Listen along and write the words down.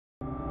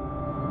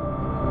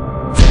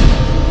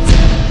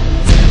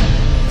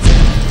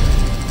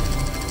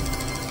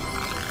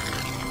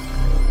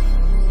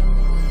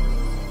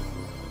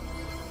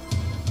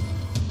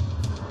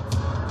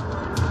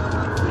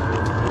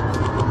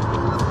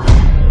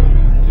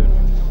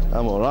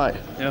I'm all right.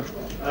 Yeah.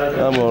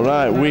 I'm all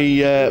right.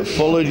 We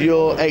followed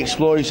your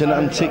exploits and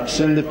antics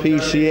in the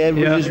PCA.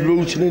 We were just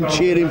rooting and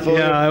cheering for you.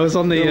 Yeah, I was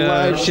on the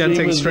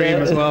Genting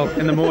stream as well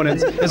in the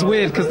mornings. It's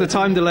weird because the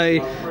time delay,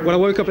 when I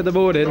woke up in the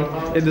morning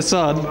in the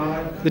sun,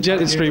 the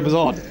Genting stream was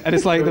on. And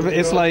it's like,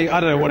 I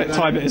don't know what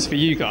time it is for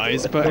you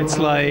guys, but it's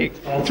like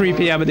 3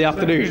 p.m. in the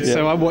afternoon.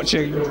 So I'm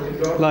watching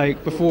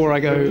like before I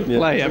go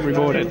play every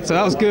morning. So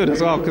that was good as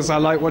well because I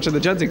like watching the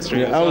Genting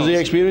stream. How was the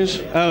experience?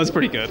 It was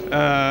pretty good.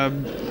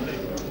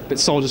 Bit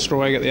soul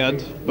destroying at the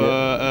end,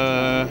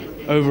 but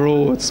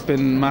overall it's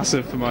been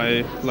massive for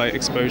my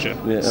exposure.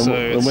 Yeah,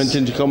 and went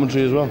into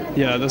commentary as well.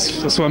 Yeah,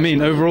 that's what I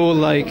mean. Overall,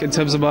 like in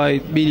terms of my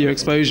media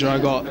exposure, I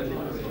got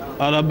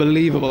an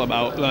unbelievable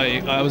amount.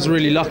 Like I was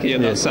really lucky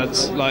in that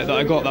sense, like that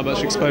I got that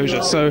much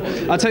exposure. So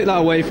I take that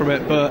away from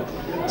it, but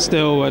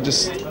still, I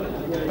just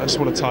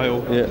want a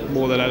title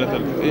more than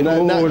anything.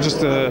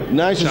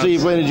 Nice to see you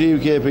playing the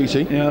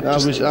GukPT. Yeah,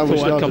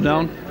 thought I'd come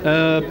down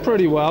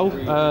pretty well.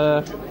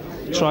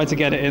 Tried to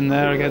get it in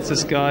there against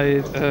this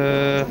guy,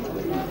 but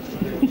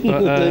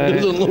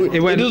it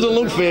doesn't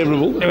look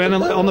favourable. It went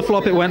on the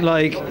flop. It went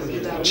like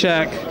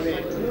check,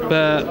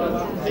 bet,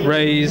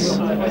 raise,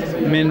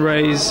 min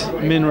raise,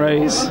 min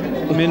raise,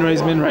 min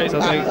raise, min raise. I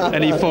think,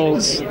 and he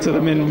folds to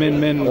the min min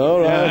min. All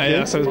right.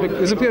 Yeah. So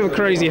it's a bit of a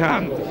crazy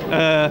hand.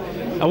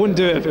 I wouldn't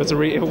do it if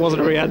it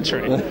wasn't a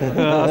re-entry.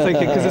 I think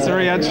because it's a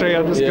re-entry,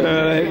 I'm just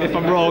gonna. If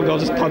I'm wrong, I'll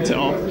just punt it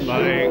off.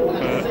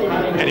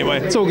 Anyway,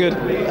 it's all good.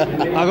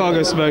 I gotta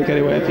go smoke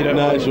anyway. If you don't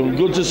mind. Nice one.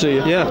 Good to see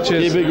you. Yeah.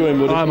 Cheers. Keep it going,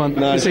 buddy. Hi, man.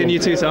 Nice seeing you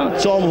too, Tom.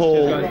 Tom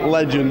Hall,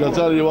 legend. I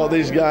tell you what,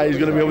 this guy is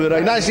going to be over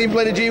there. Nice seeing him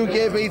play the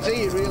GukPT.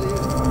 It really.